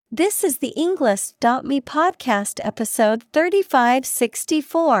This is the Englist.me podcast episode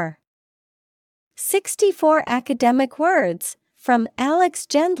 3564. 64 academic words, from Alex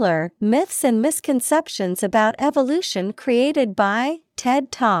Gendler, Myths and Misconceptions About Evolution, created by TED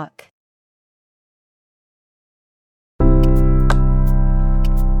Talk.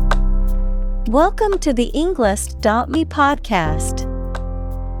 Welcome to the Englist.me podcast.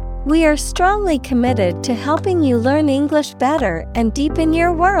 We are strongly committed to helping you learn English better and deepen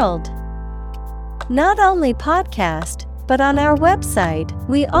your world. Not only podcast, but on our website,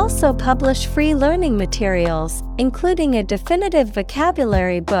 we also publish free learning materials, including a definitive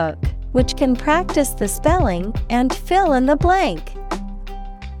vocabulary book, which can practice the spelling and fill in the blank.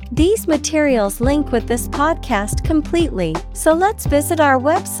 These materials link with this podcast completely, so let's visit our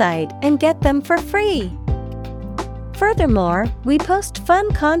website and get them for free. Furthermore, we post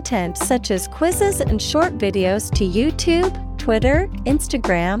fun content such as quizzes and short videos to YouTube, Twitter,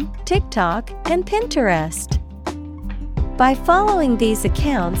 Instagram, TikTok, and Pinterest. By following these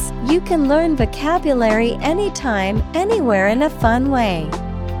accounts, you can learn vocabulary anytime, anywhere in a fun way.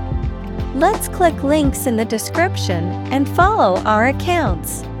 Let's click links in the description and follow our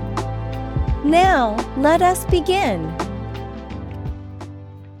accounts. Now, let us begin.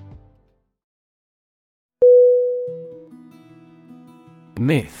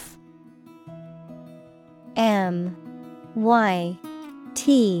 Myth. M-Y-T-H.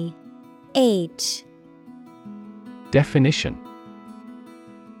 Definition: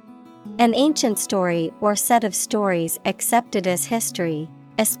 An ancient story or set of stories accepted as history,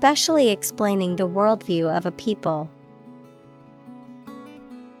 especially explaining the worldview of a people.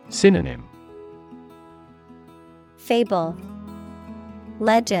 Synonym: Fable,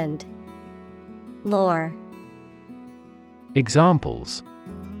 legend, lore. Examples: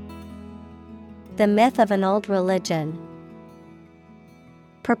 The myth of an old religion.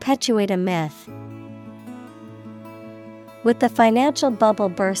 Perpetuate a myth. With the financial bubble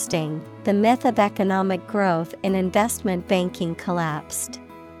bursting, the myth of economic growth in investment banking collapsed.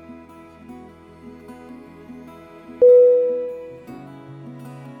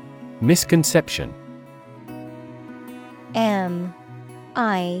 Misconception.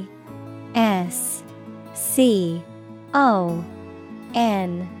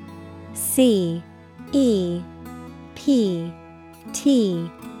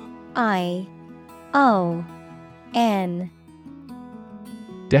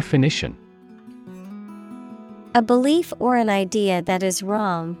 Definition: A belief or an idea that is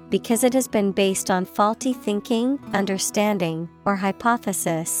wrong because it has been based on faulty thinking, understanding, or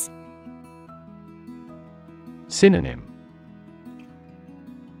hypothesis. Synonym: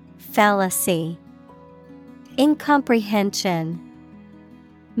 Fallacy, incomprehension,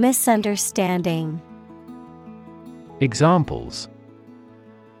 misunderstanding. Examples: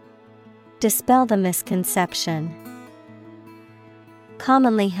 Dispel the misconception.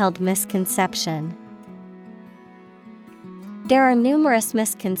 Commonly held misconception. There are numerous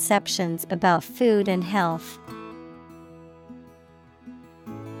misconceptions about food and health.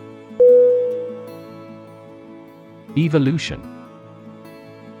 Evolution.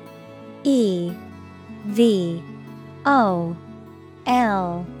 E-V-O-L-U-T-I-O-N.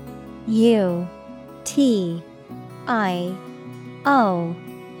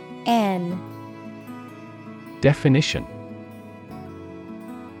 Definition: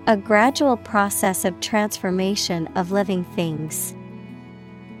 A gradual process of transformation of living things.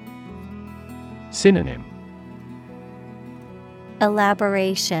 Synonym: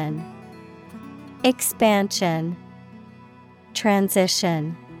 Elaboration, expansion,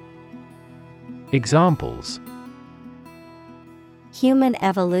 transition. Examples: Human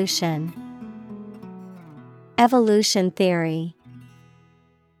evolution. Evolution theory.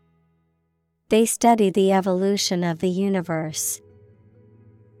 They study the evolution of the universe.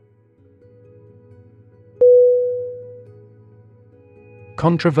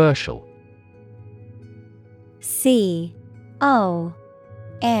 Controversial.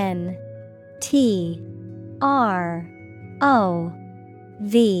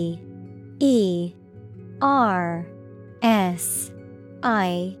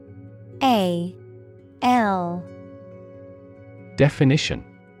 Definition: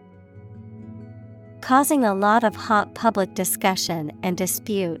 Causing a lot of hot public discussion and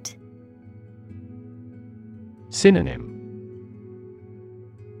dispute. Synonym: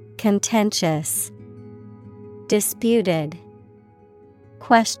 Contentious, disputed,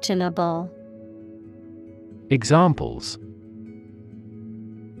 questionable. Examples: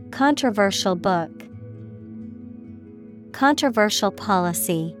 Controversial book. Controversial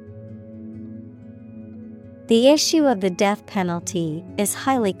policy. The issue of the death penalty is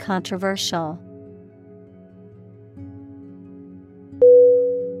highly controversial.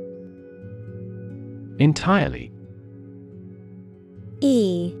 Entirely.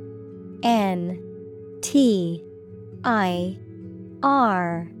 ENTIRELY.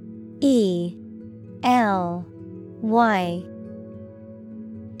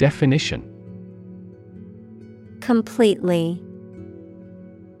 Definition. Completely.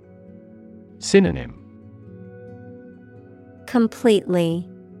 Synonym. Completely.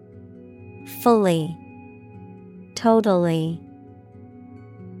 Fully. Totally.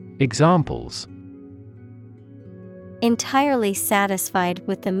 Examples. Entirely satisfied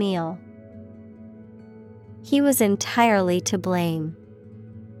with the meal. He was entirely to blame.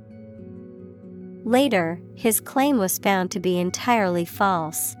 Later, his claim was found to be entirely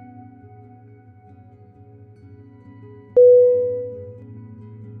false.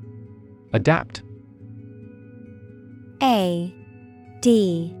 Adapt. ADAPT.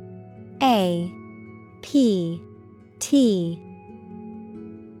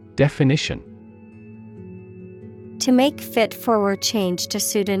 Definition. To make fit for or change to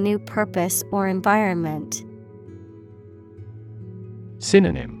suit a new purpose or environment.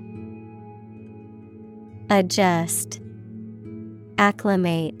 Synonym. Adjust.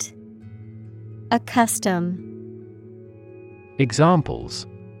 Acclimate. Accustom. Examples.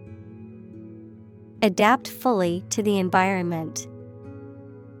 Adapt fully to the environment.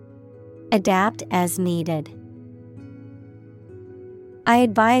 Adapt as needed. I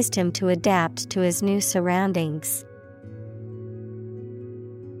advised him to adapt to his new surroundings.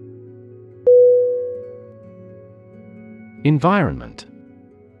 Environment.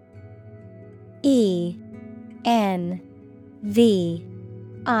 ENVIRONMENT.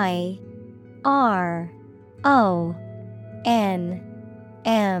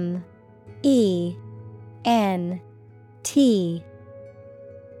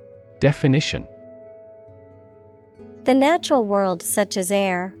 Definition. The natural world such as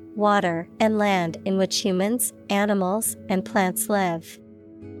air, water, and land in which humans, animals, and plants live.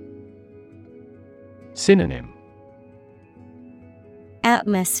 Synonym.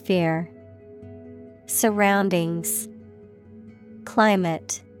 Atmosphere. Surroundings.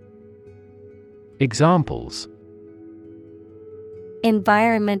 Climate. Examples.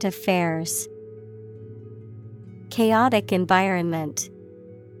 Environment affairs. Chaotic environment.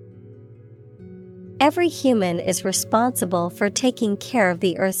 Every human is responsible for taking care of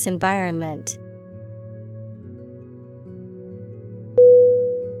the Earth's environment.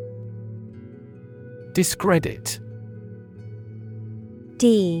 Discredit.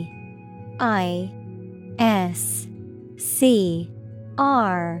 DISCREDit.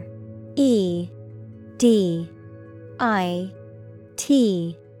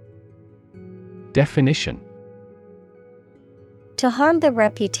 Definition. To harm the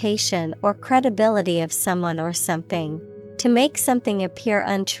reputation or credibility of someone or something. To make something appear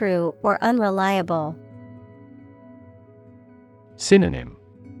untrue or unreliable. Synonym.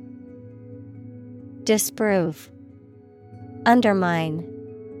 Disprove. Undermine.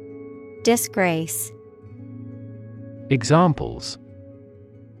 Disgrace. Examples.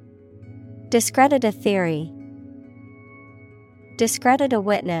 Discredit a theory. Discredit a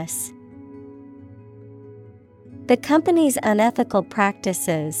witness. The company's unethical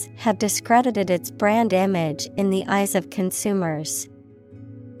practices have discredited its brand image in the eyes of consumers.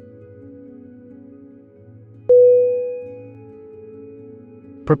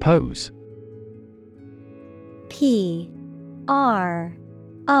 Propose. PROPOSE.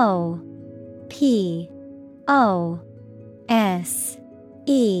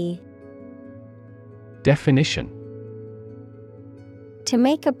 Definition. To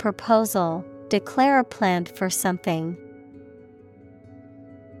make a proposal, declare a plan for something.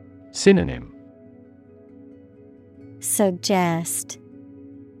 Synonym. Suggest.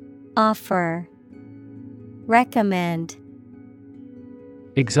 Offer. Recommend.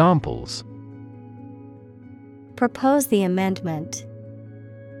 Examples. Propose the amendment.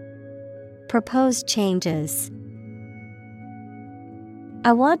 Propose changes.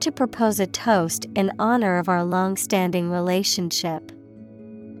 I want to propose a toast in honor of our long-standing relationship.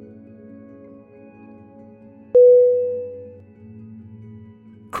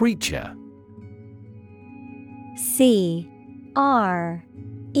 Creature. CREATURE.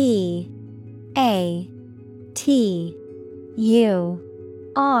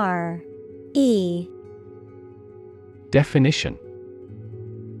 Definition.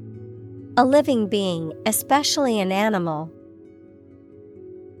 A living being, especially an animal.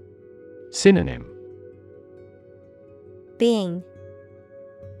 Synonym. Being.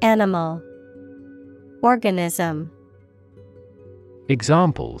 Animal. organism.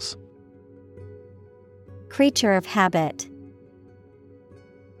 Examples: Creature of habit.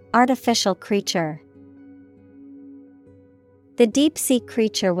 Artificial creature. The deep-sea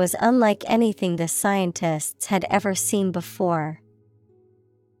creature was unlike anything the scientists had ever seen before.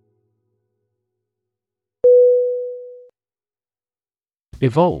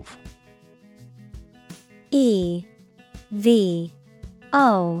 Evolve. E-V-O-L-V-E.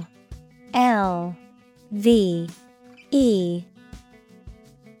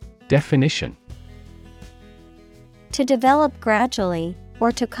 Definition: To develop gradually,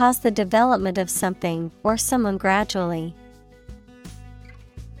 or to cause the development of something or someone gradually.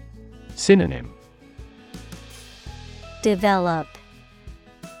 Synonym: Develop,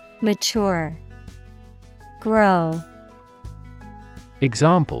 mature, grow.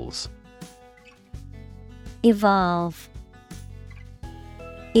 Examples: Evolve.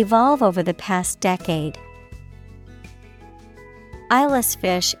 Evolve over the past decade. Eyeless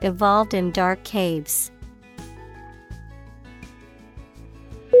fish evolved in dark caves.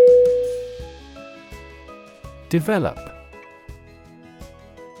 Develop.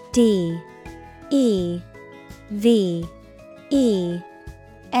 D-E-V-E-L-O-P.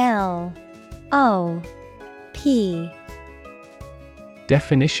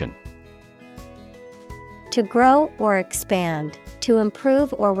 Definition: To grow or expand, to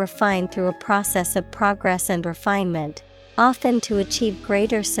improve or refine through a process of progress and refinement, often to achieve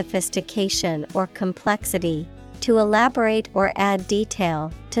greater sophistication or complexity, to elaborate or add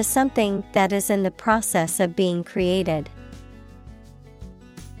detail to something that is in the process of being created.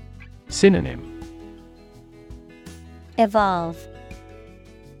 Synonym: Evolve,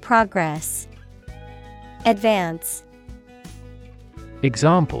 progress, advance.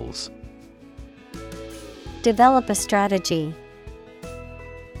 Examples: Develop a strategy.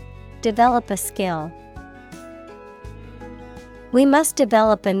 Develop a skill. We must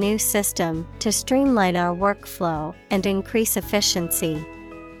develop a new system to streamline our workflow and increase efficiency.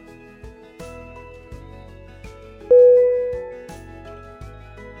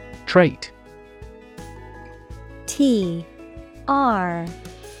 Trait. T-R-A-I-T.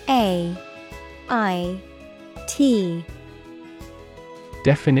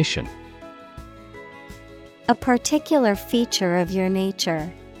 Definition: A particular feature of your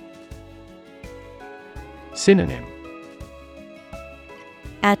nature. Synonym: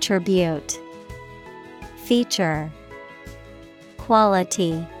 Attribute, feature,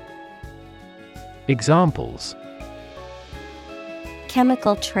 quality. Examples: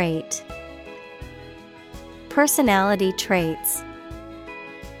 Chemical trait. Personality traits.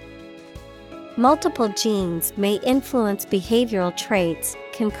 Multiple genes may influence behavioral traits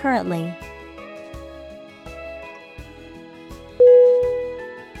concurrently.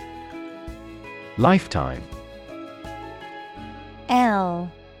 Lifetime.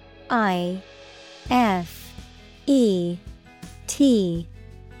 L-I-F-E-T-I-M-E.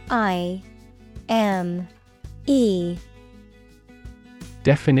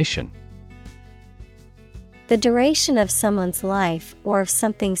 Definition: The duration of someone's life or of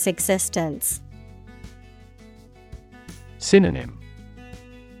something's existence. Synonym: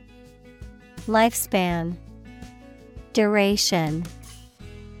 Lifespan, duration.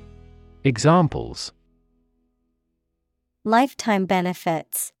 Examples: Lifetime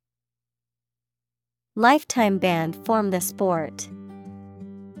benefits. Lifetime ban formed the sport.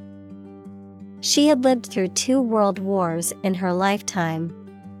 She had lived through 2 world wars in her lifetime.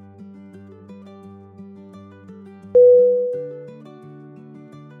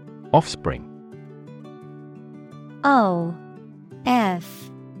 Offspring. O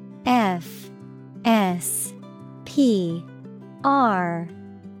F F S P R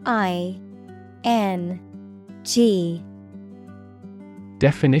I N G.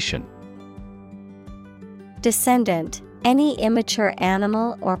 Definition: Descendant, any immature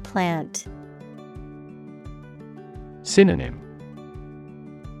animal or plant. Synonym: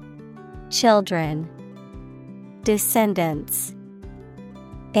 Children, descendants,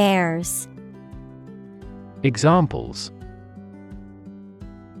 heirs. Examples: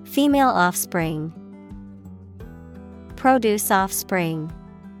 Female offspring. Produce offspring.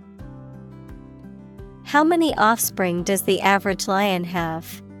 How many offspring does the average lion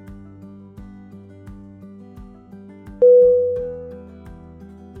have?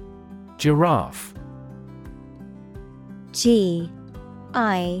 Giraffe. G-I-R-A-F-F-E.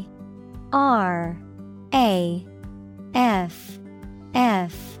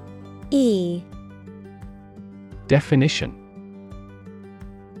 Definition: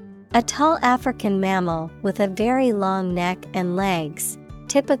 A tall African mammal with a very long neck and legs,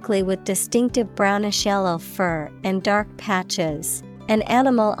 typically with distinctive brownish-yellow fur and dark patches, an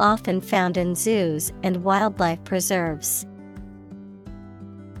animal often found in zoos and wildlife preserves.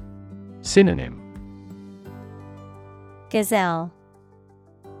 Synonym: Gazelle,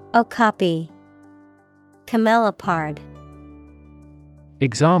 okapi, camelopard.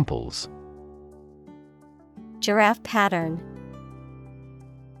 Examples: Giraffe pattern,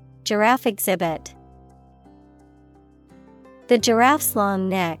 giraffe exhibit. The giraffe's long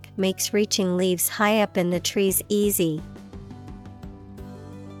neck makes reaching leaves high up in the trees easy.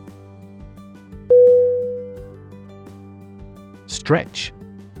 Stretch.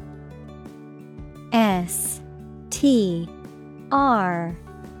 S-T-R-E-T-C-H.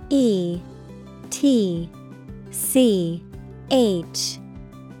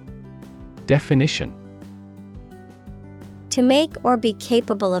 Definition: To make or be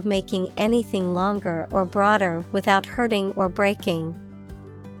capable of making anything longer or broader without hurting or breaking.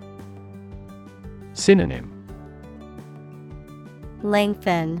 Synonym: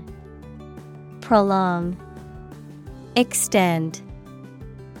 Lengthen, prolong, extend.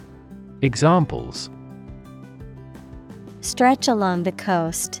 Examples: Stretch along the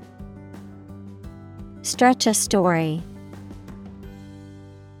coast. Stretch a story.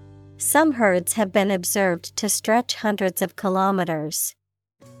 Some herds have been observed to stretch hundreds of kilometers.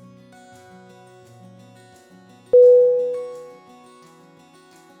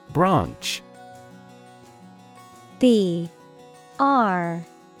 Branch. B-R-A-N-C-H.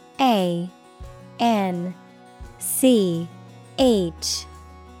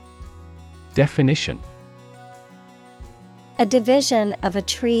 Definition: A division of a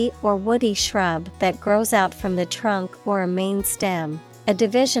tree or woody shrub that grows out from the trunk or a main stem, a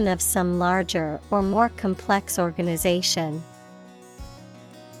division of some larger or more complex organization.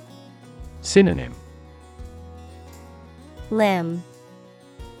 Synonym: Limb,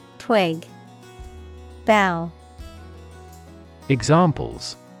 twig, bough.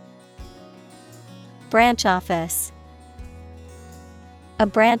 Examples: Branch office, a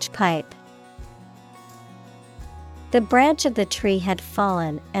branch pipe. The branch of the tree had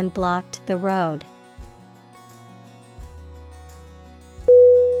fallen and blocked the road.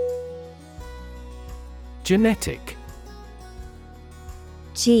 Genetic.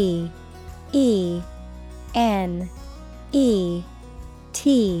 G-E-N-E-T-I-C.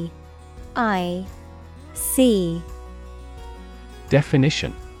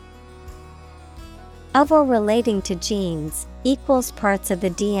 Definition: Of or relating to genes, equals parts of the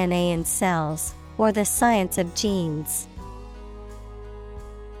DNA in cells, or the science of genes.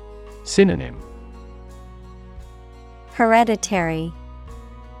 Synonym: Hereditary,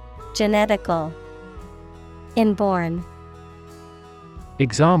 genetical, inborn.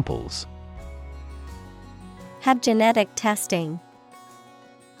 Examples: Have genetic testing.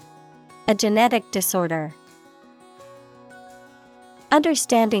 A genetic disorder.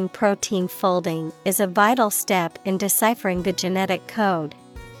 Understanding protein folding is a vital step in deciphering the genetic code.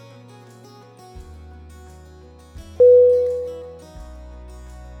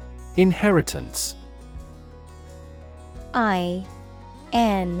 Inheritance.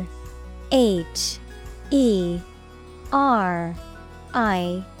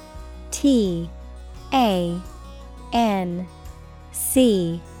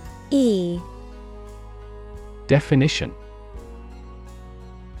 Definition: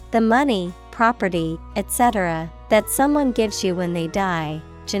 The money, property, etc. that someone gives you when they die.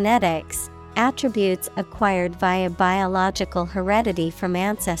 Genetics, attributes acquired via biological heredity from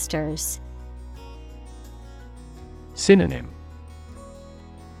ancestors. Synonym: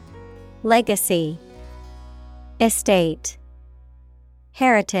 Legacy, estate,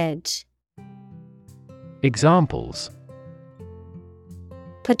 heritage. Examples: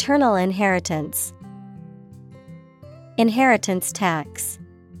 Paternal inheritance, inheritance tax.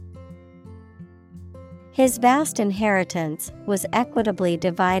 His vast inheritance was equitably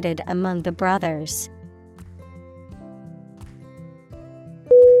divided among the brothers.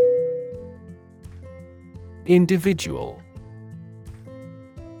 Individual.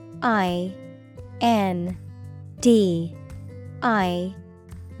 I-N-D-I-V-I-D-U-A-L.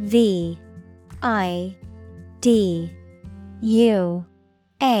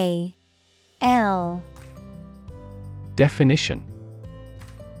 Definition: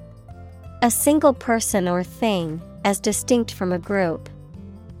 A single person or thing, as distinct from a group.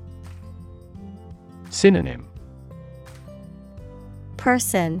 Synonym: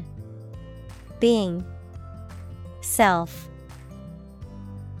 Person, being, self.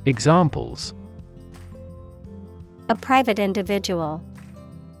 Examples: A private individual.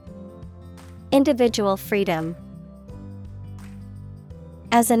 Individual freedom.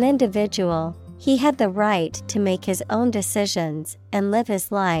 As an individual, he had the right to make his own decisions and live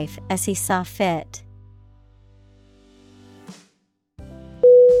his life as he saw fit.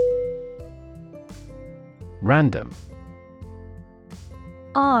 Random.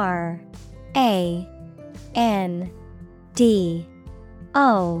 R-A-N-D-O-M.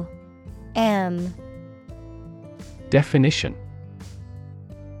 Definition: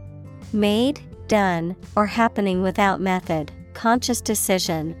 Made, done, or happening without method, conscious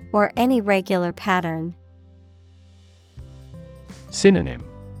decision, or any regular pattern. Synonym: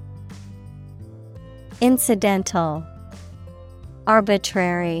 Incidental,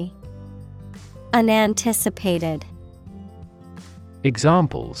 arbitrary, unanticipated.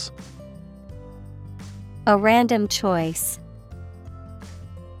 Examples: A random choice.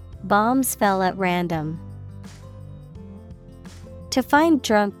 Bombs fell at random. To find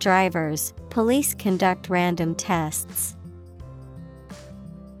drunk drivers, police conduct random tests.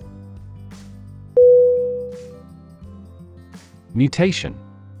 Mutation.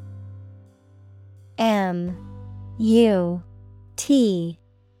 M-U-T-A-T-I-O-N.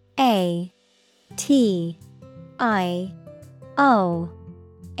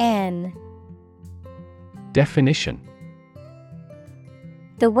 Definition: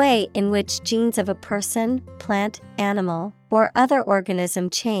 The way in which genes of a person, plant, animal, or other organism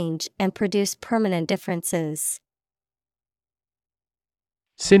change and produce permanent differences.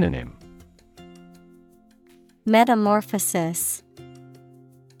 Synonym: Metamorphosis,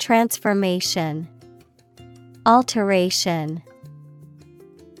 transformation, alteration.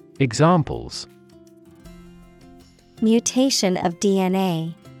 Examples: Mutation of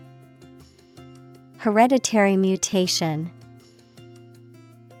DNA. Hereditary mutation.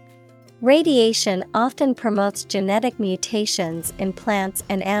 Radiation often promotes genetic mutations in plants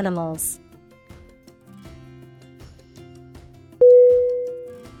and animals.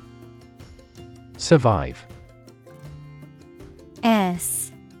 Survive.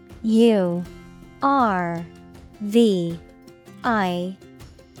 S-U-R-V-I-V-E.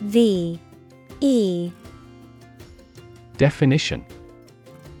 Definition: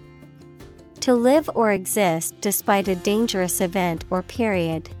 To live or exist despite a dangerous event or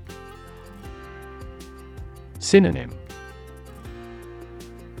period. Synonym: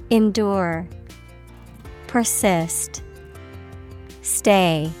 Endure, persist,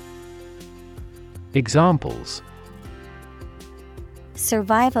 stay. Examples: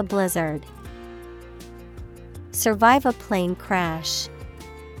 Survive a blizzard. Survive a plane crash.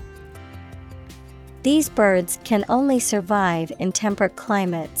 These birds can only survive in temperate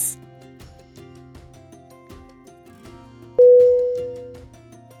climates.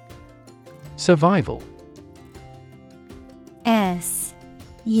 Survival.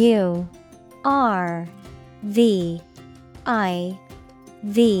 S-U-R-V-I-V-A-L.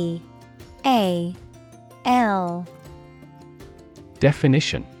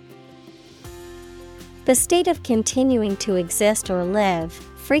 Definition: The state of continuing to exist or live,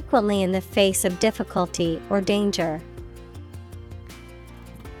 frequently in the face of difficulty or danger.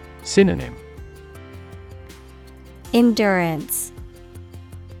 Synonym: Endurance,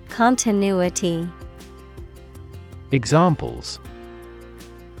 continuity. Examples: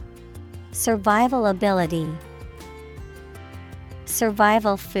 Survival ability.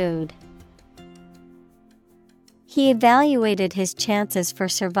 Survival food. He evaluated his chances for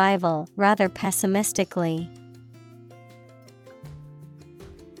survival rather pessimistically.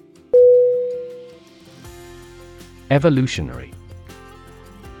 Evolutionary.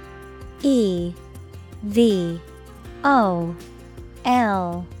 E-V-O-L-U-T-I-O-N-A-R-Y.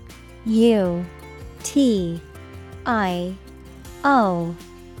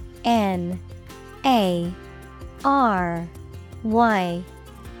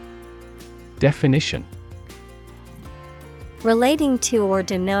 Definition: Relating to or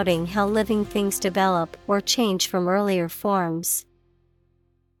denoting how living things develop or change from earlier forms.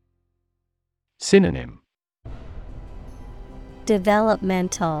 Synonym: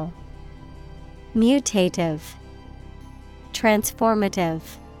 Developmental, mutative, transformative.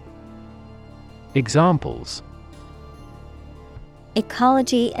 Examples: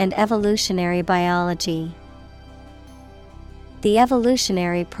 Ecology and evolutionary biology. The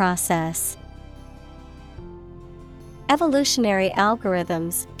evolutionary process. Evolutionary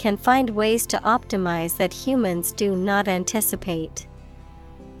algorithms can find ways to optimize that humans do not anticipate.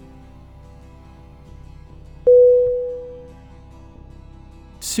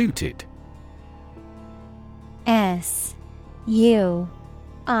 Suited. S-U-I-T-E-D.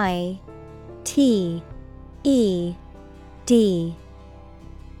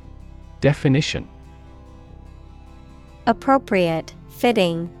 Definition: Appropriate,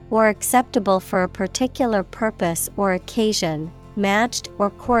 fitting, or acceptable for a particular purpose or occasion, matched or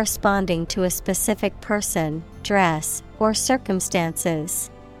corresponding to a specific person, dress, or circumstances.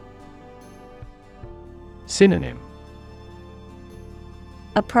 Synonym: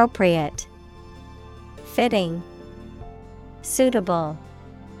 Appropriate, fitting, suitable.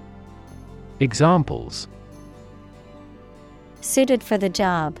 Examples: Suited for the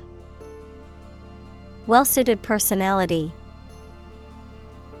job. Well-suited personality.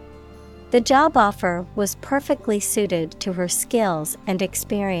 The job offer was perfectly suited to her skills and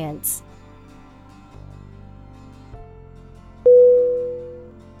experience.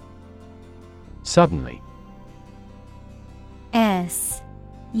 Suddenly.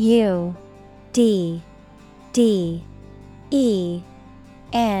 S-U-D-D-E-N-L-Y.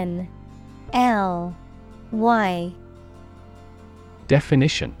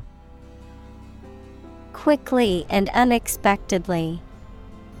 Definition: Quickly and unexpectedly.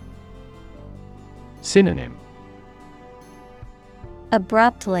 Synonym: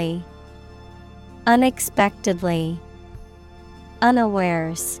 Abruptly, unexpectedly,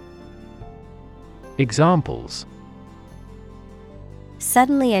 unawares. Examples: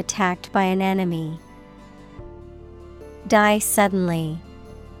 Suddenly attacked by an enemy. Die suddenly.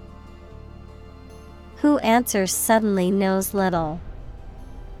 Who answers suddenly knows little.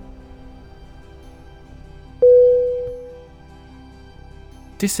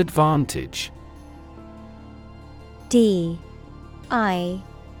 Disadvantage.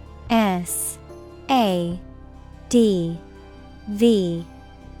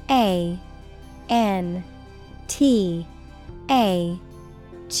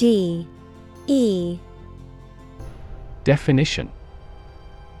 Definition: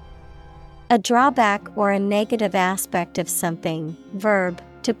 A drawback or a negative aspect of something. Verb,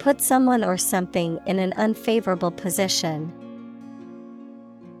 to put someone or something in an unfavorable position.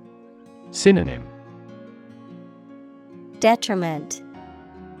 Synonym: Detriment,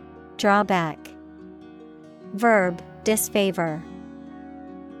 drawback. Verb, disfavor.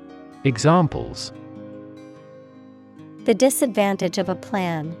 Examples: The disadvantage of a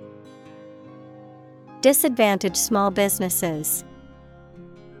plan. Disadvantage small businesses.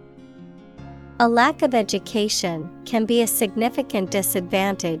 A lack of education can be a significant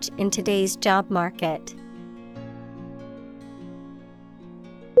disadvantage in today's job market.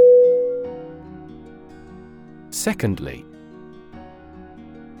 Secondly.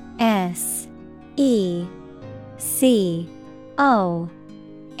 S-E-C-O-N-D-L-Y.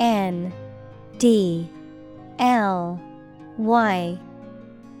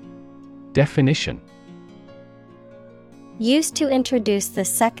 Definition: Used to introduce the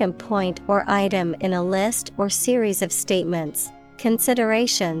second point or item in a list or series of statements,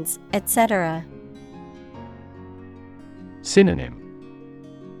 considerations, etc. Synonym: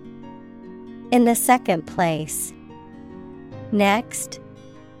 In the second place. Next.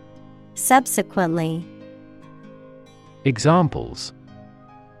 Subsequently. Examples: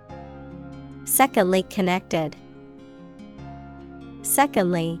 Secondly connected.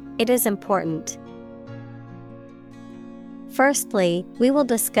 Secondly, it is important. Firstly, we will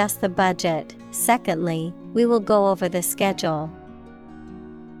discuss the budget. Secondly, we will go over the schedule.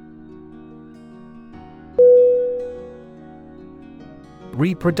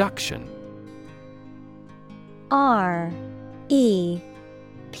 Reproduction. R-E-P-R-O-D-U-C-T-I-O-N.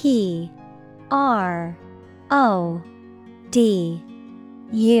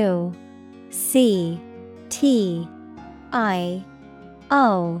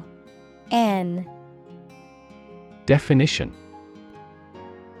 Definition: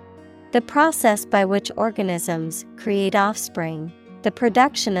 The process by which organisms create offspring, the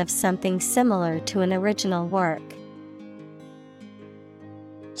production of something similar to an original work.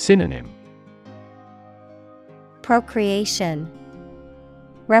 Synonym: Procreation,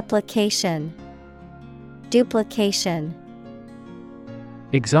 replication, duplication.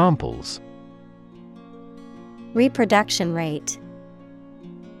 Examples: Reproduction rate,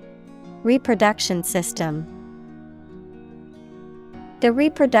 reproduction system. The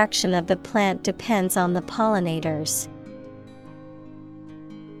reproduction of the plant depends on the pollinators.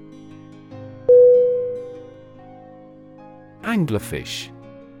 Anglerfish.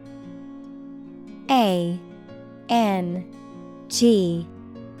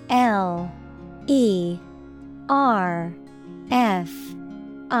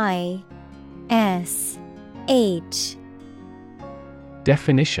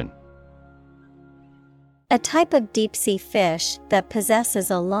 Definition: A type of deep-sea fish that possesses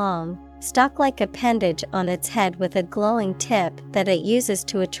a long, stalk-like appendage on its head with a glowing tip that it uses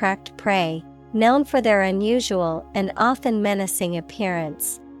to attract prey, known for their unusual and often menacing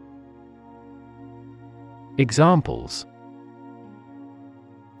appearance. Examples: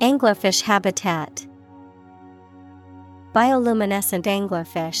 Anglerfish habitat. Bioluminescent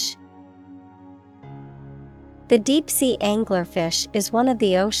anglerfish. The deep-sea anglerfish is one of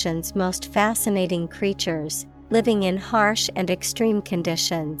the ocean's most fascinating creatures, living in harsh and extreme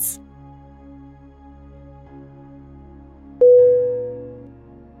conditions.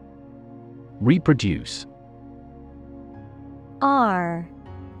 Reproduce.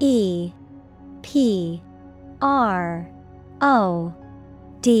 R-E-P-R-O-D-U-C-E.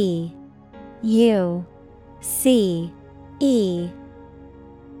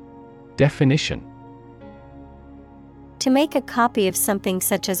 Definition: to make a copy of something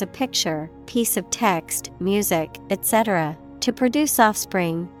such as a picture, piece of text, music, etc., to produce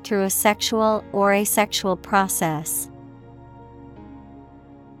offspring through a sexual or asexual process.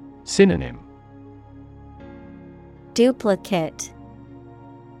 Synonym: Duplicate,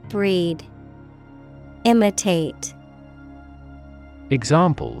 breed, imitate.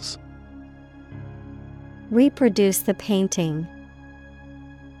 Examples: Reproduce the painting.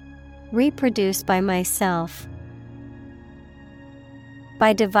 Reproduce by myself.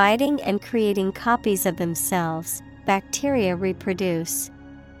 By dividing and creating copies of themselves, bacteria reproduce.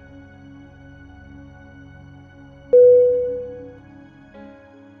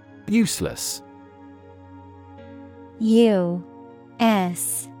 Useless. U-S-E-L-E-S-S.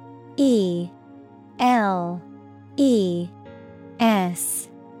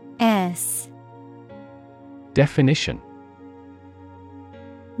 Definition: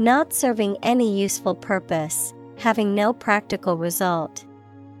 not serving any useful purpose, having no practical result.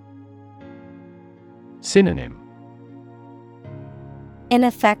 Synonym: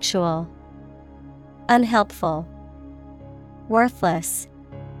 ineffectual, unhelpful, worthless.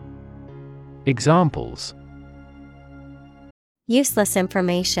 Examples: useless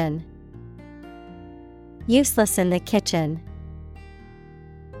information. Useless in the kitchen.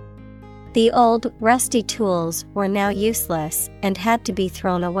 The old, rusty tools were now useless and had to be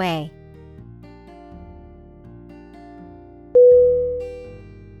thrown away.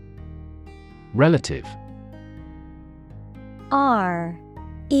 Relative. R-E-L-A-T-I-V-E.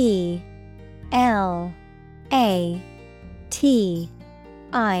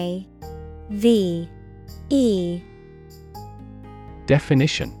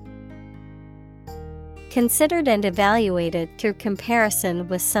 Definition: considered and evaluated through comparison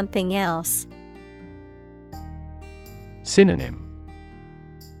with something else. Synonym: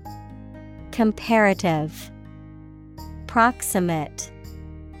 comparative, proximate,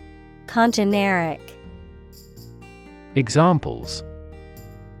 congeneric. Examples: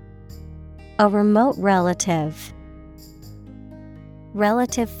 a remote relative.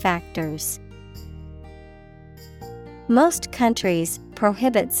 Relative factors. Most countries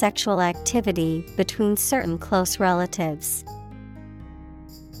prohibit sexual activity between certain close relatives.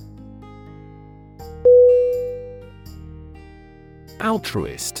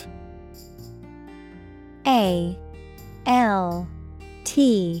 Altruist. A-L-T-R-U-I-S-T.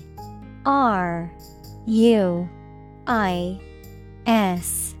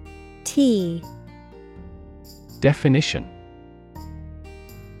 Definition: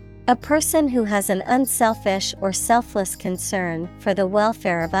 a person who has an unselfish or selfless concern for the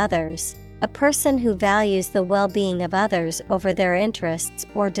welfare of others, a person who values the well-being of others over their interests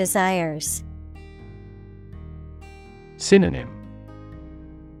or desires. Synonym: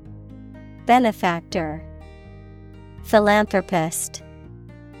 benefactor, philanthropist,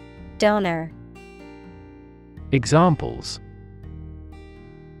 donor. Examples: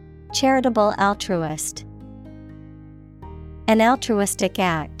 charitable altruist. An altruistic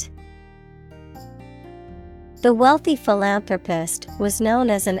act. The wealthy philanthropist was known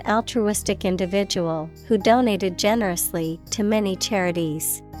as an altruistic individual who donated generously to many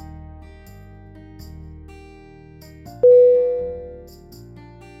charities.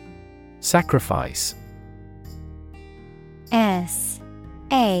 Sacrifice. S-A-C-R-I-F-I-C-E.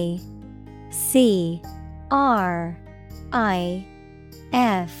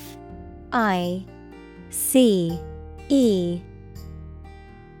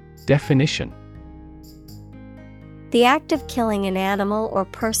 Definition: the act of killing an animal or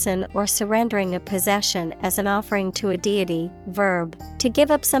person or surrendering a possession as an offering to a deity. Verb, to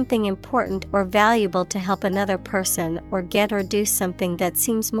give up something important or valuable to help another person or get or do something that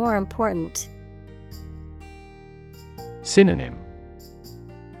seems more important. Synonym: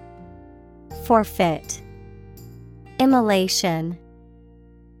 forfeit, immolation,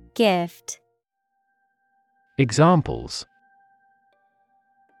 gift. Examples: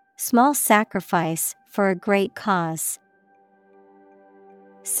 Small sacrifice for a great cause.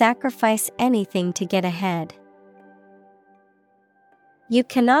 Sacrifice anything to get ahead. You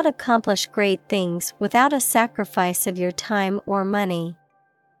cannot accomplish great things without a sacrifice of your time or money.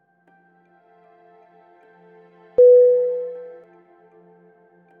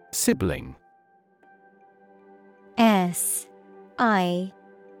 Sibling. S-I-B-L-I-N-G.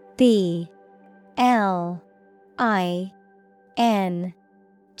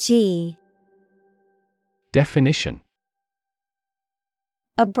 Definition: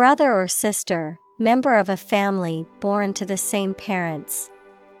 a brother or sister, member of a family born to the same parents.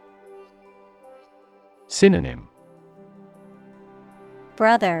 Synonym: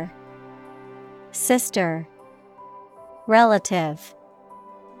 Brother, sister, relative.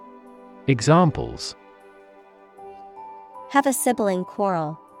 Examples: have a sibling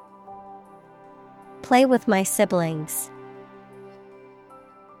quarrel. Play with my siblings.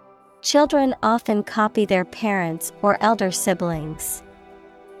 Children often copy their parents or elder siblings.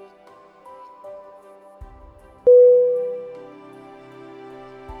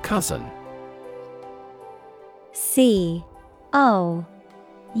 Cousin. C-O-U-S-I-N.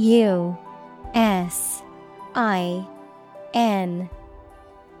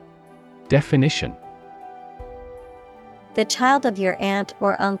 Definition: the child of your aunt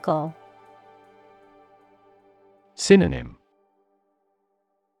or uncle. Synonym: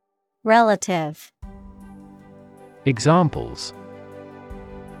 relative. Examples: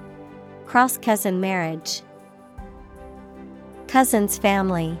 cross-cousin marriage. Cousin's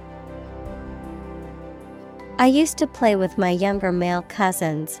family. I used to play with my younger male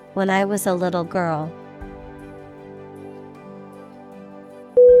cousins when I was a little girl.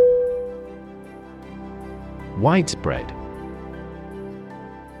 Widespread.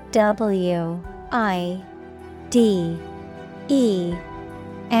 W-I-D-E-S-P-R-E-A-D.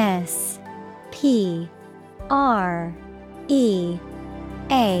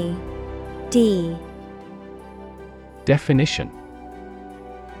 Definition: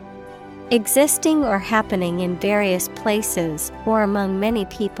 existing or happening in various places or among many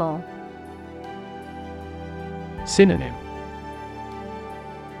people. Synonym: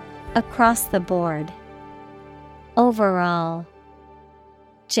 across the board. Overall.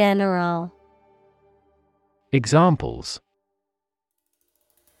 General. Examples: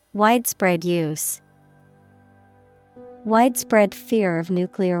 widespread use. Widespread fear of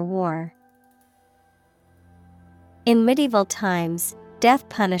nuclear war. In medieval times, death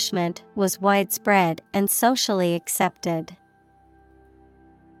punishment was widespread and socially accepted.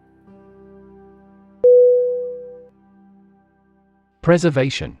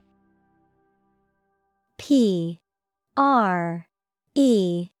 Preservation. Preservation.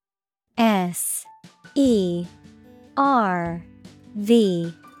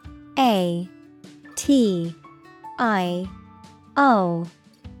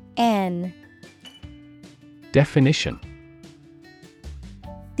 Definition: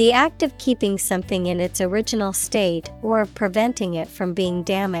 the act of keeping something in its original state or of preventing it from being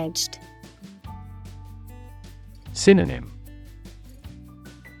damaged. Synonym: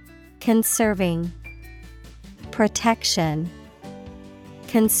 conserving, protection,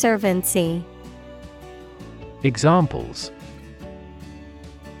 conservancy. Examples: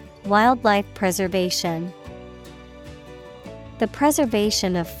 wildlife preservation. The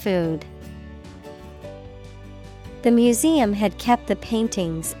preservation of food. The museum had kept the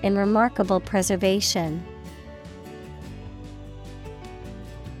paintings in remarkable preservation.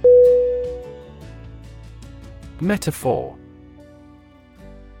 Metaphor.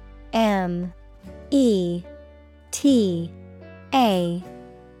 M-E-T-A-P-H-O-R.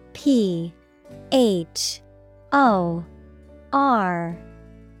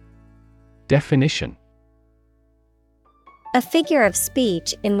 Definition: a figure of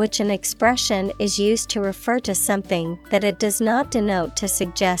speech in which an expression is used to refer to something that it does not denote to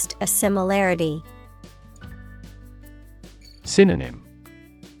suggest a similarity. Synonym: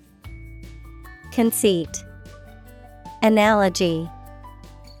 conceit, analogy,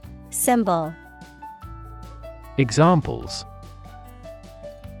 symbol. Examples: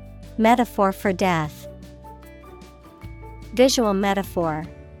 metaphor for death. Visual metaphor.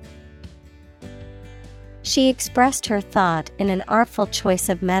 She expressed her thought in an artful choice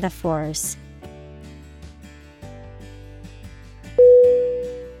of metaphors.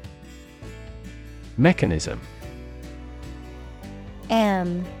 Mechanism.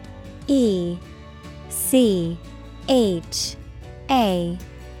 M-E-C-H-A-N-I-S-M.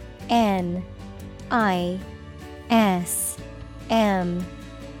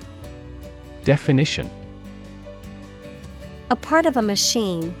 Definition: A part of a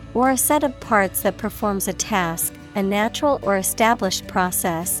machine, or a set of parts that performs a task, a natural or established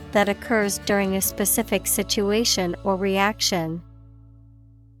process that occurs during a specific situation or reaction.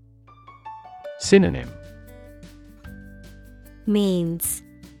 Synonym: Means,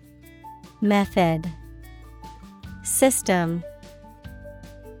 method, system.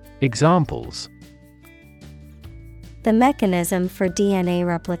 Examples: The mechanism for DNA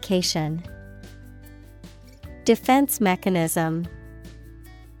replication. Defense mechanism.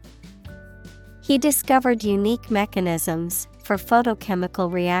 He discovered unique mechanisms for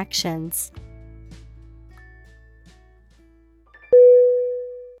photochemical reactions.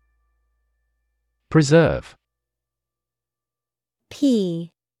 Preserve.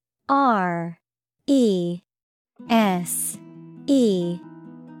 P R E S E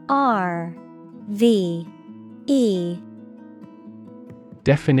R V E.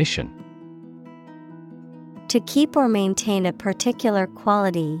 Definition: To keep or maintain a particular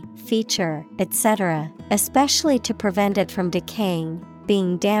quality, feature, etc., especially to prevent it from decaying,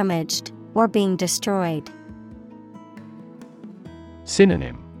 being damaged, or being destroyed.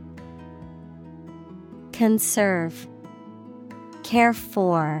 Synonym: Conserve, care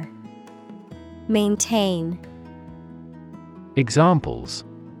for, maintain. Examples: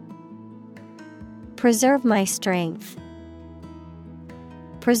 Preserve my strength.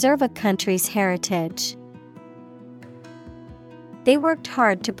 Preserve a country's heritage. They worked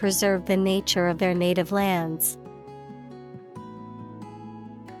hard to preserve the nature of their native lands.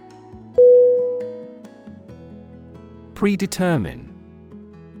 Predetermine.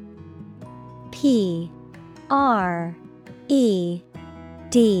 P R E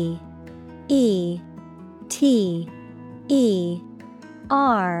D E T E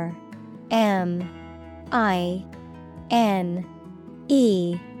R M I N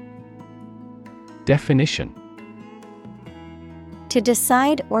E. Definition: To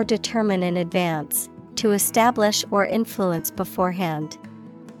decide or determine in advance, to establish or influence beforehand.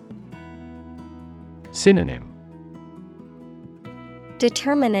 Synonym: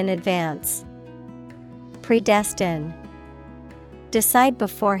 Determine in advance. Predestine. Decide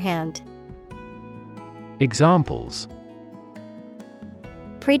beforehand. Examples: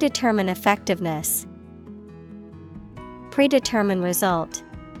 Predetermine effectiveness. Predetermine result.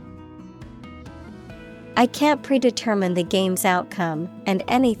 I can't predetermine the game's outcome, and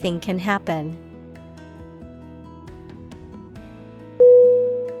anything can happen.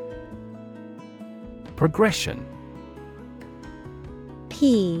 Progression.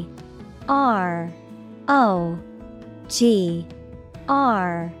 P R O G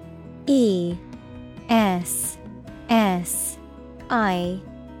R E S S I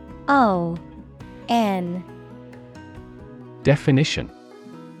O N. Definition: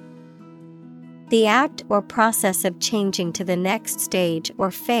 The act or process of changing to the next stage or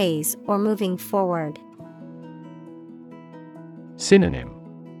phase or moving forward. Synonym: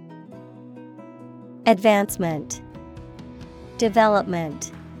 Advancement,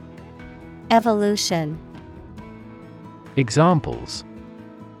 development, evolution. Examples: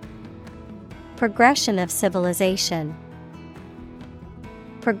 Progression of civilization.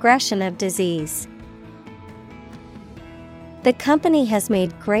 Progression of disease. The company has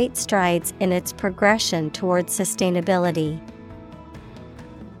made great strides in its progression towards sustainability.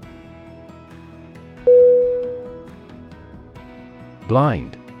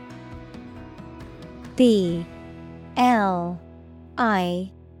 Blind. B L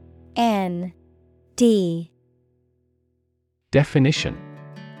I N D. Definition: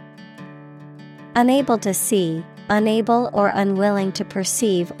 Unable to see, unable or unwilling to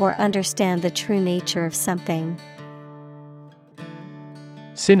perceive or understand the true nature of something.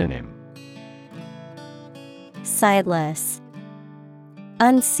 Synonym: Sightless,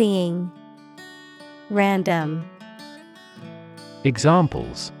 unseeing, random.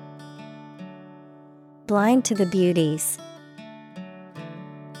 Examples: Blind to the beauties.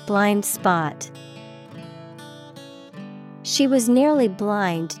 Blind spot. She was nearly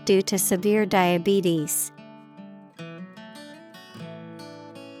blind due to severe diabetes.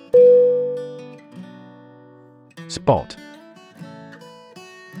 Spot.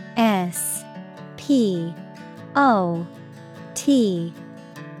 S P O T.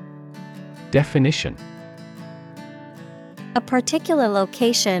 Definition: A particular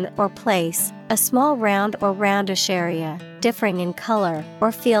location or place, a small round or roundish area, differing in color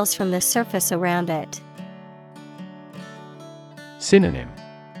or feels from the surface around it. Synonym: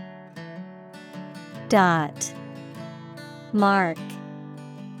 Dot, mark,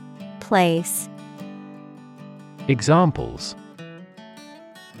 place. Examples: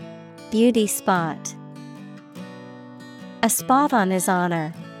 Beauty spot. A spot on his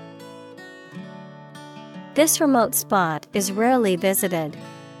honor. This remote spot is rarely visited.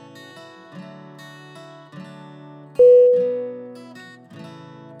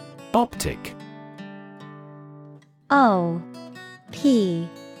 Optic. O-P-T-I-C.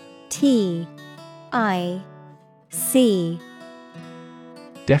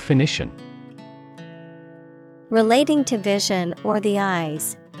 Definition: relating to vision or the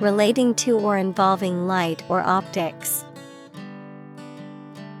eyes, relating to or involving light or optics.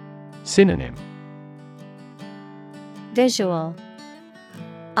 Synonym: Visual,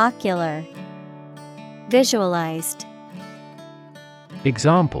 ocular, visualized.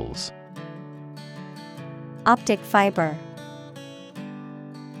 Examples: optic fiber,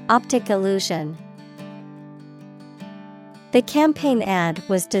 optic illusion. The campaign ad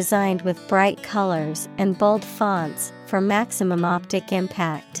was designed with bright colors and bold fonts for maximum optic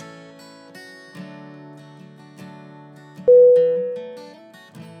impact.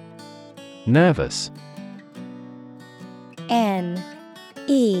 Nervous.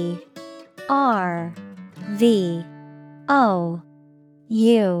 N-E-R-V-O-U-S.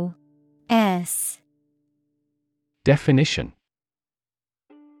 Definition: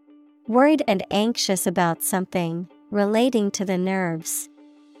 worried and anxious about something, relating to the nerves.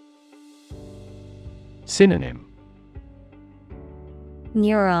 Synonym: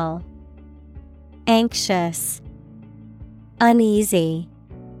 Neural, anxious, uneasy.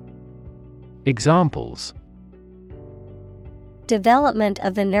 Examples: development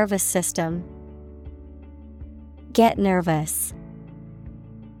of the nervous system. Get nervous.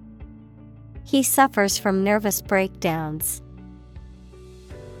 He suffers from nervous breakdowns.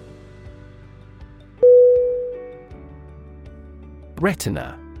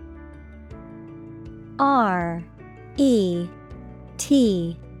 Retina. R-E-T-I-N-A.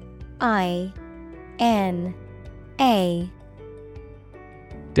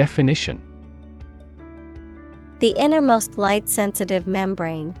 Definition: the innermost light-sensitive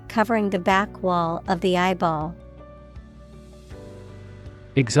membrane covering the back wall of the eyeball.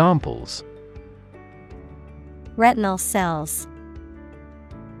 Examples: retinal cells,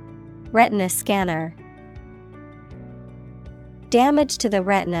 retina scanner. Damage to the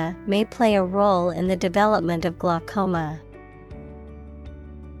retina may play a role in the development of glaucoma.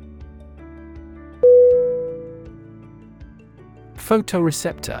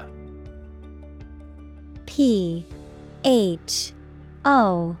 Photoreceptor.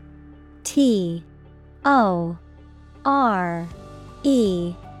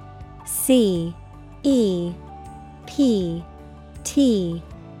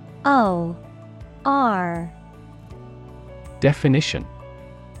 Definition: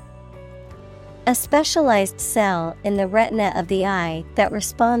 a specialized cell in the retina of the eye that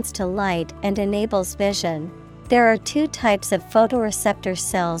responds to light and enables vision. There are two types of photoreceptor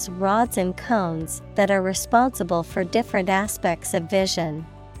cells, rods and cones, that are responsible for different aspects of vision.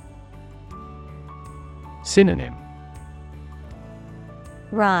 Synonym: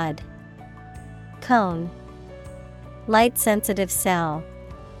 rod, cone, light-sensitive cell.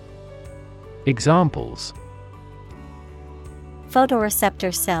 Examples: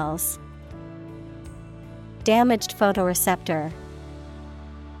 photoreceptor cells, damaged photoreceptor.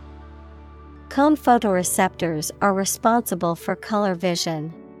 Cone photoreceptors are responsible for color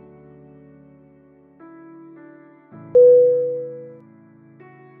vision.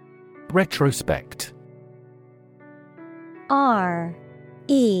 Retrospect. R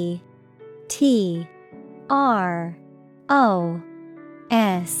E T R O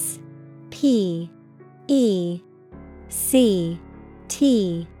S P E C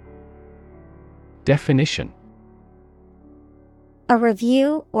T. Definition: a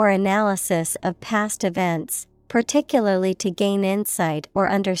review or analysis of past events, particularly to gain insight or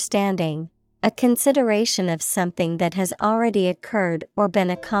understanding, a consideration of something that has already occurred or been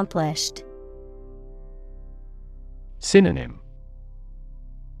accomplished. Synonym: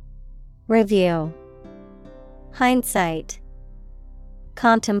 review, hindsight,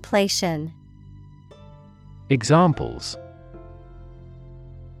 contemplation. Examples: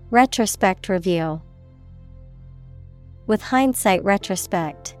 retrospect review. With hindsight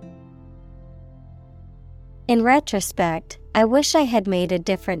retrospect. In retrospect, I wish I had made a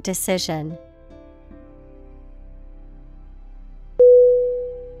different decision.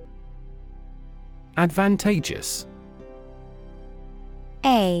 Advantageous.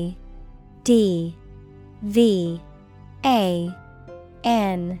 A D V A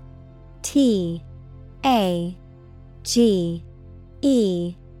N T A G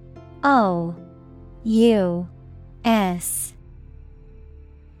E O U S.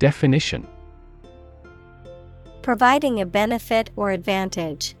 Definition: providing a benefit or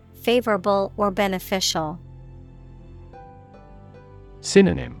advantage, favorable or beneficial.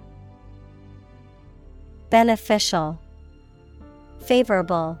 Synonym: Beneficial,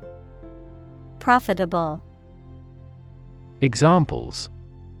 favorable, profitable. Examples: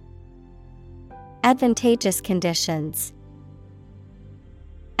 Advantageous conditions,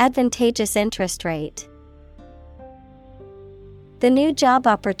 advantageous interest rate. The new job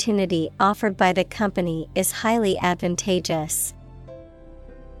opportunity offered by the company is highly advantageous.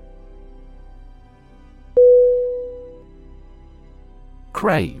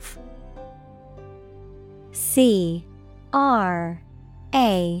 Crave. C-R-A-V-E.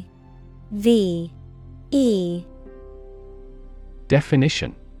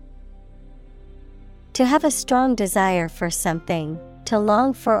 Definition: To have a strong desire for something, to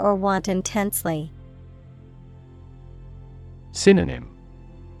long for or want intensely. Synonym: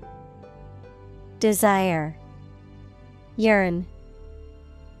 Desire, yearn,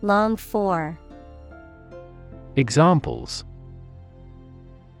 long for. Examples: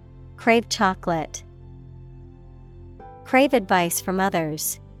 Crave chocolate, crave advice from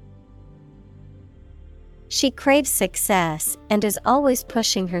others. She craves success and is always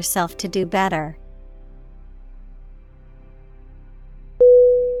pushing herself to do better.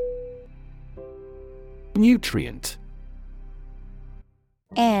 Nutrient.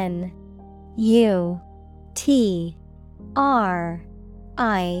 N-U-T-R-I-E-N-T.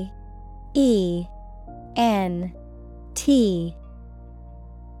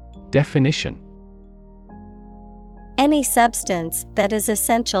 Definition: Any substance that is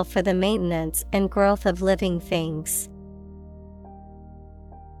essential for the maintenance and growth of living things.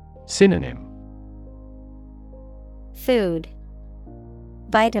 Synonym: Food,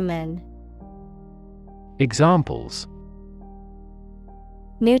 vitamin. Examples: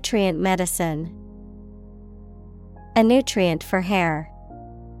 Nutrient medicine, a nutrient for hair.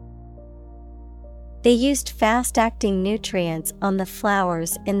 They used fast-acting nutrients on the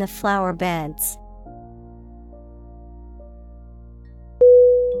flowers in the flower beds.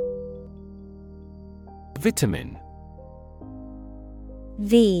 Vitamin.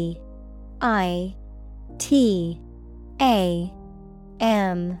 V-I-T-A-M-I-N.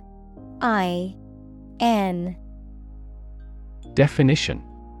 Definition: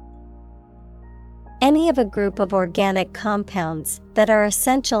 Any of a group of organic compounds that are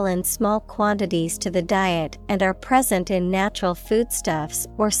essential in small quantities to the diet and are present in natural foodstuffs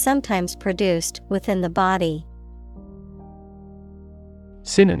or sometimes produced within the body.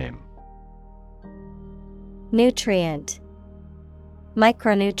 Synonym: Nutrient,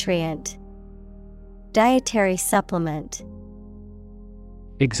 micronutrient, dietary supplement.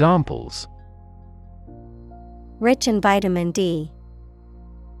 Examples: Rich in vitamin D,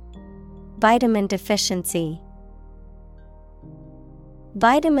 vitamin deficiency.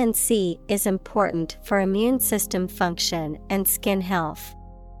 Vitamin C is important for immune system function and skin health.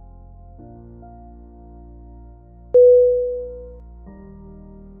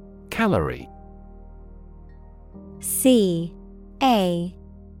 Calorie. C-A-L-O-R-I-E.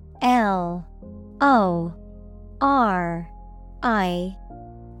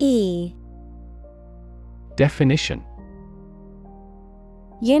 Definition: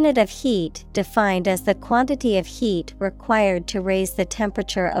 Unit of heat defined as the quantity of heat required to raise the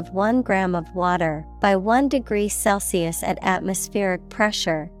temperature of 1 gram of water by 1 degree Celsius at atmospheric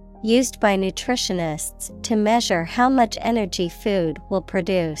pressure, used by nutritionists to measure how much energy food will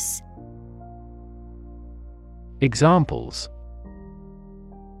produce. Examples: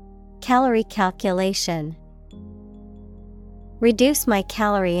 Calorie calculation. Reduce my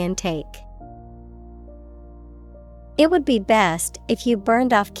calorie intake. It would be best if you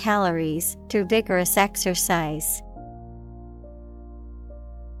burned off calories through vigorous exercise.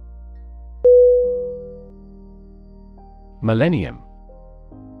 Millennium.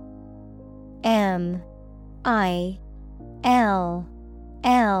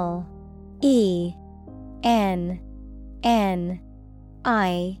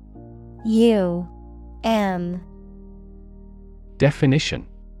 Definition: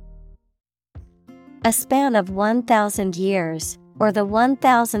 A span of 1,000 years, or the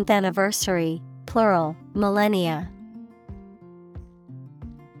 1,000th anniversary, plural, millennia.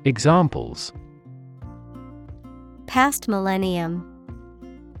 Examples: Past millennium,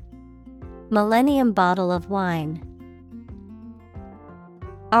 millennium bottle of wine.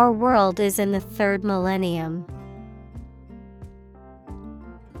 Our world is in the 3rd millennium.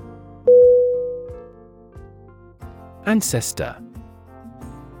 Ancestor.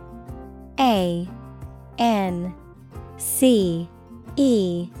 A-N-C-E-S-T-O-R.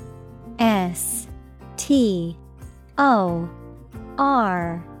 O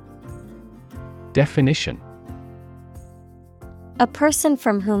R. Definition: A person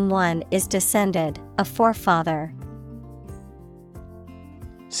from whom one is descended, a forefather.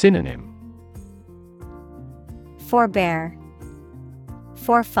 Synonym: Forebear,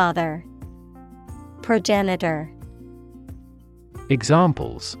 forefather, progenitor.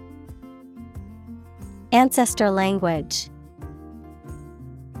 Examples: Ancestor language.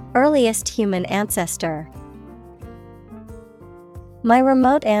 Earliest human ancestor. My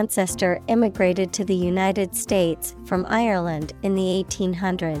remote ancestor immigrated to the United States from Ireland in the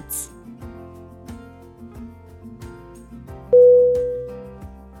 1800s.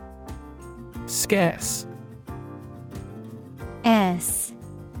 Scarce. S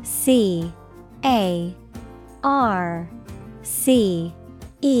C A R C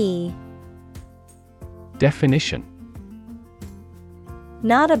E. Definition: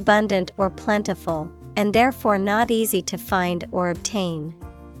 Not abundant or plentiful, and therefore not easy to find or obtain.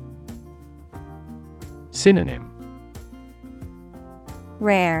 Synonym: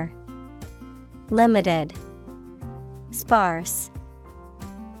 Rare, limited, sparse.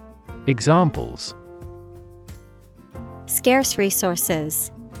 Examples: Scarce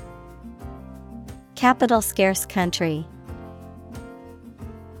resources. Capital scarce country.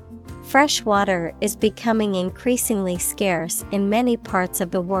 Fresh water is becoming increasingly scarce in many parts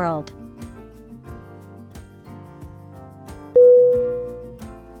of the world.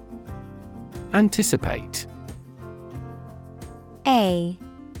 Anticipate. A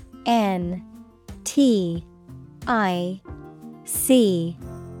N T I C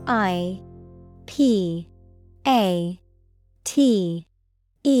I P A T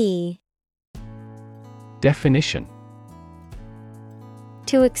E. Definition: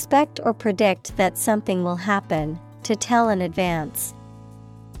 To expect or predict that something will happen, to tell in advance.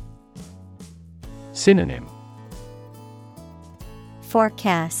 Synonym: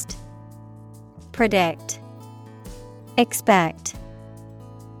 Forecast, predict, expect.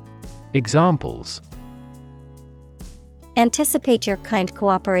 Examples: Anticipate your kind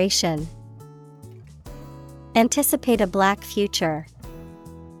cooperation. Anticipate a black future.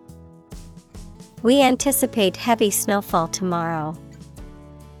 We anticipate heavy snowfall tomorrow.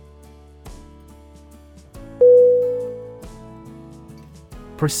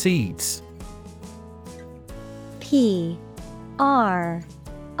 Proceeds. P R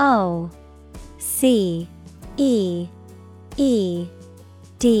O C E E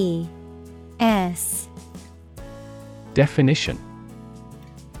D S. Definition: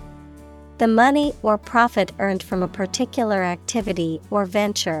 The money or profit earned from a particular activity or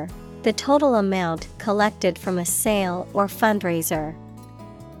venture, the total amount collected from a sale or fundraiser.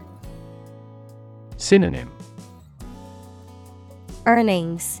 Synonym: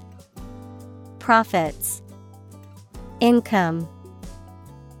 Earnings, profits, income.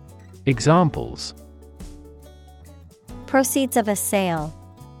 Examples: Proceeds of a sale.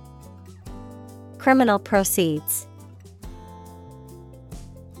 Criminal proceeds.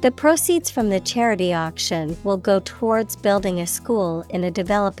 The proceeds from the charity auction will go towards building a school in a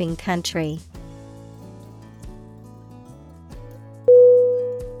developing country.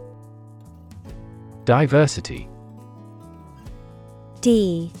 Diversity.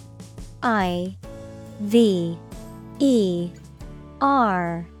 D I V E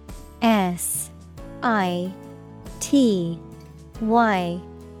R S I T Y.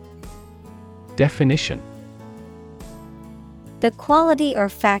 Definition: The quality or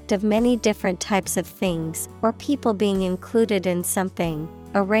fact of many different types of things or people being included in something,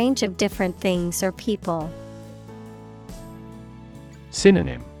 a range of different things or people.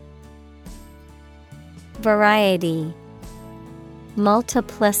 Synonym: Variety,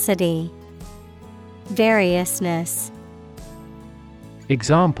 multiplicity, variousness.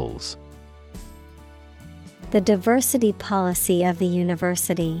 Examples: The diversity policy of the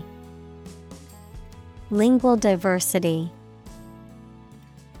university. Lingual diversity.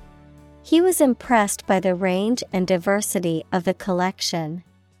 He was impressed by the range and diversity of the collection.